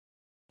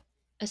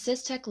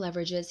AssisTECH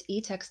leverages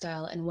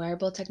e-textile and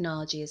wearable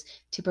technologies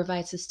to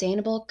provide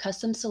sustainable,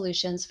 custom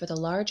solutions for the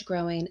large,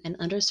 growing, and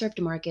underserved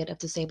market of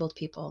disabled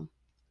people.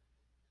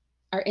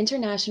 Our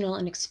international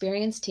and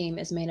experienced team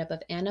is made up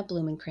of Anna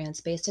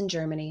Blumenkranz, based in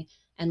Germany,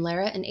 and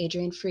Lara and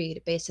Adrian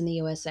Fried, based in the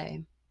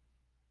USA.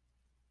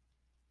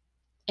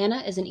 Anna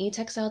is an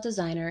e-textile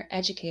designer,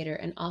 educator,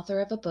 and author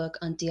of a book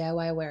on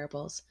DIY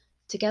wearables.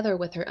 Together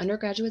with her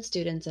undergraduate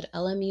students at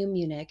LMU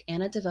Munich,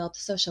 Anna developed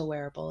Social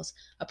Wearables,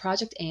 a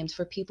project aimed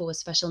for people with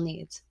special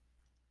needs.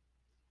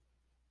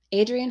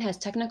 Adrian has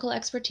technical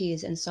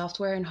expertise in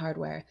software and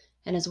hardware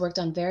and has worked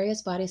on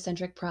various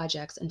body-centric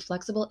projects and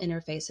flexible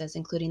interfaces,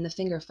 including the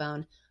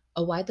fingerphone,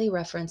 a widely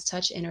referenced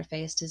touch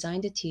interface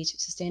designed to teach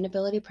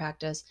sustainability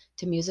practice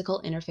to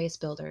musical interface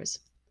builders.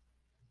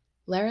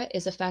 Lara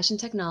is a fashion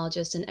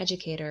technologist and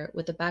educator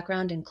with a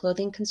background in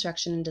clothing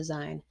construction and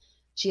design.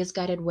 She has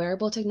guided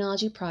wearable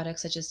technology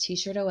products such as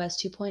T-Shirt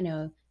OS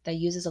 2.0 that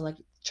uses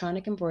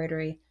electronic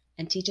embroidery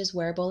and teaches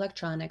wearable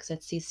electronics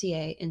at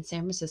CCA in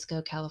San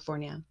Francisco,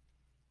 California.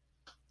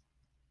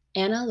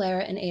 Anna,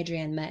 Lara, and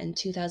Adrian met in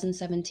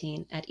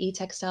 2017 at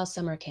E-textile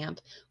Summer Camp,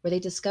 where they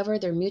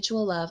discovered their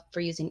mutual love for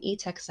using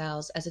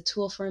e-textiles as a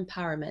tool for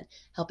empowerment,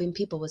 helping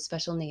people with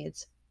special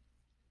needs.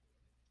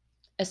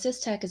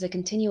 AssisTECH is a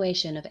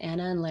continuation of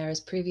Anna and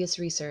Lara's previous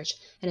research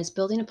and is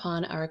building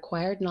upon our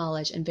acquired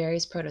knowledge and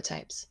various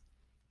prototypes.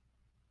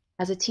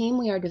 As a team,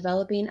 we are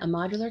developing a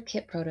modular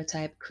kit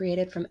prototype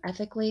created from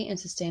ethically and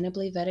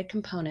sustainably vetted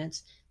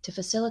components to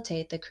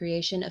facilitate the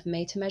creation of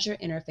made-to-measure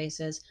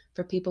interfaces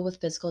for people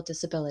with physical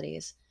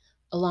disabilities,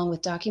 along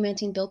with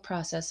documenting build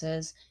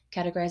processes,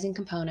 categorizing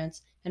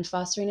components, and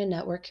fostering a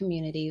network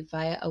community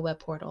via a web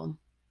portal.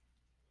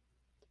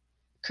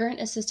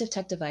 Current assistive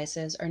tech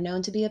devices are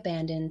known to be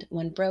abandoned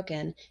when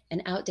broken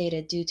and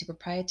outdated due to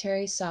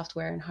proprietary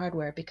software and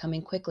hardware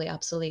becoming quickly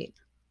obsolete.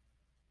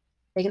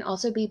 They can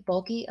also be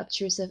bulky,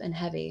 obtrusive, and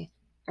heavy,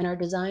 and are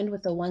designed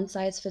with a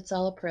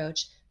one-size-fits-all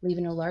approach,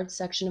 leaving a large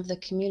section of the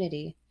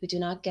community who do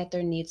not get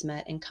their needs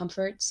met in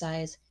comfort,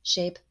 size,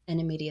 shape,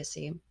 and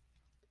immediacy.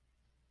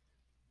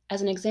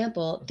 As an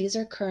example, these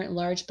are current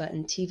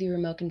large-button TV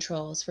remote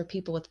controls for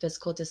people with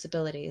physical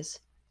disabilities.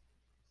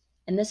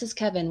 And this is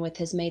Kevin with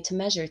his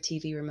made-to-measure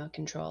TV remote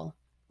control.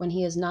 When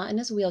he is not in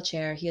his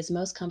wheelchair, he is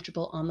most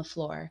comfortable on the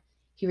floor.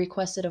 He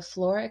requested a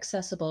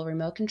floor-accessible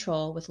remote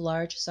control with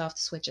large, soft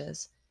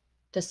switches.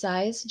 The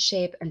size,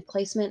 shape, and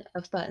placement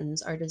of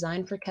buttons are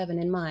designed for Kevin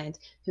in mind,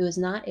 who is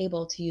not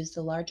able to use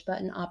the large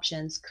button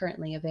options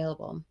currently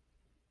available.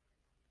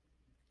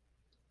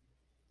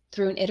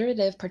 Through an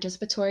iterative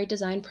participatory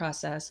design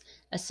process,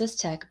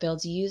 AssisTECH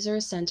builds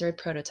user-centered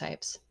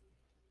prototypes.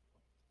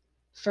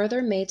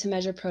 Further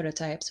made-to-measure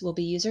prototypes will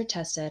be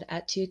user-tested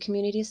at 2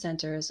 community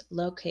centers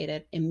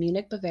located in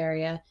Munich,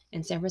 Bavaria,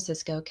 and San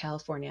Francisco,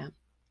 California.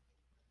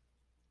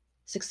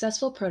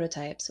 Successful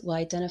prototypes will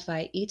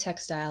identify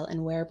e-textile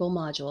and wearable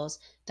modules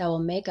that will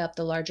make up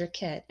the larger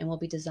kit and will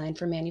be designed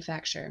for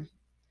manufacture.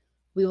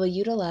 We will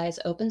utilize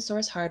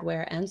open-source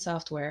hardware and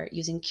software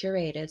using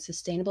curated,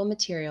 sustainable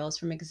materials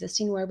from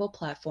existing wearable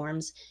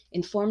platforms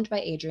informed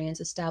by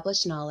Adrian's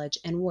established knowledge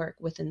and work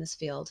within this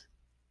field.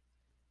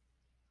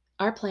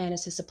 Our plan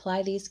is to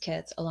supply these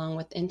kits along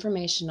with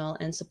informational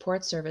and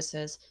support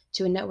services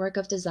to a network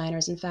of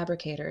designers and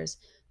fabricators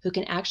who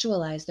can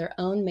actualize their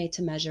own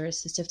made-to-measure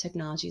assistive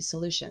technology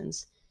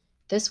solutions.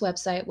 This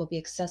website will be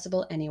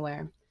accessible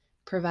anywhere,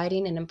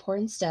 providing an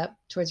important step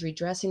towards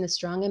redressing the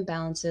strong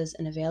imbalances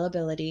in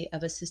availability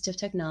of assistive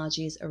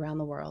technologies around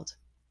the world.